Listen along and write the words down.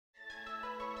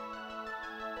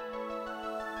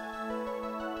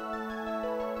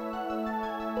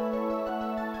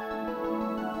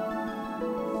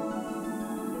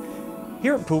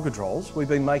Here at Pool Controls, we've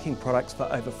been making products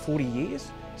for over 40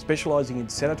 years, specialising in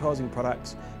sanitising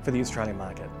products for the Australian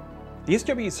market. The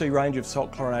SWC range of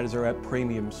salt chlorinators are our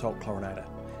premium salt chlorinator.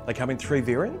 They come in 3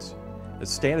 variants: a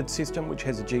standard system which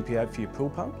has a GPO for your pool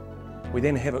pump. We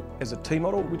then have it as a T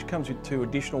model which comes with 2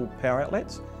 additional power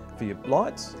outlets for your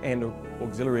lights and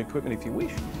auxiliary equipment if you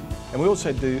wish. And we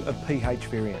also do a pH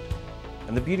variant.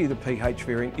 And the beauty of the pH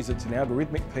variant is it's an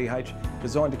algorithmic pH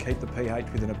designed to keep the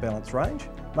pH within a balanced range,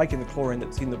 making the chlorine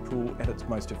that's in the pool at its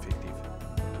most effective.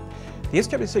 The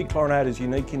SWC chlorinator is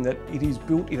unique in that it is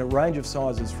built in a range of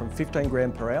sizes from 15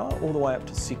 gram per hour all the way up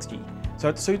to 60. So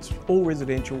it suits all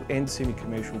residential and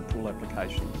semi-commercial pool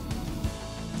applications.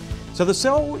 So the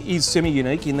cell is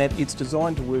semi-unique in that it's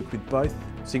designed to work with both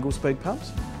single speed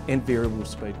pumps and variable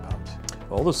speed pumps.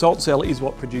 Well, the salt cell is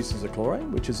what produces the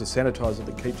chlorine, which is a sanitiser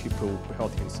that keeps your pool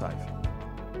healthy and safe.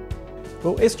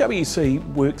 Well,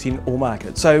 SWC works in all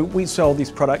markets. So we sell this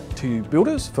product to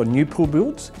builders for new pool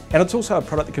builds, and it's also a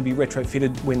product that can be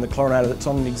retrofitted when the chlorinator that's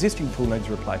on an existing pool needs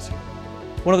replacing.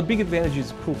 One of the big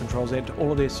advantages Pool Controls add to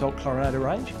all of their salt chlorinator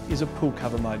range is a pool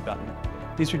cover mode button.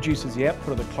 This reduces the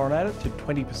output of the chlorinator to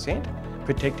 20%,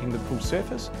 protecting the pool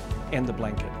surface and the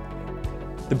blanket.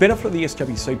 The benefit of the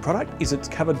SWC product is it's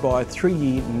covered by a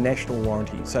 3-year national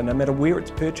warranty, so no matter where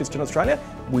it's purchased in Australia,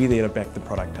 we're there to back the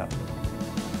product up.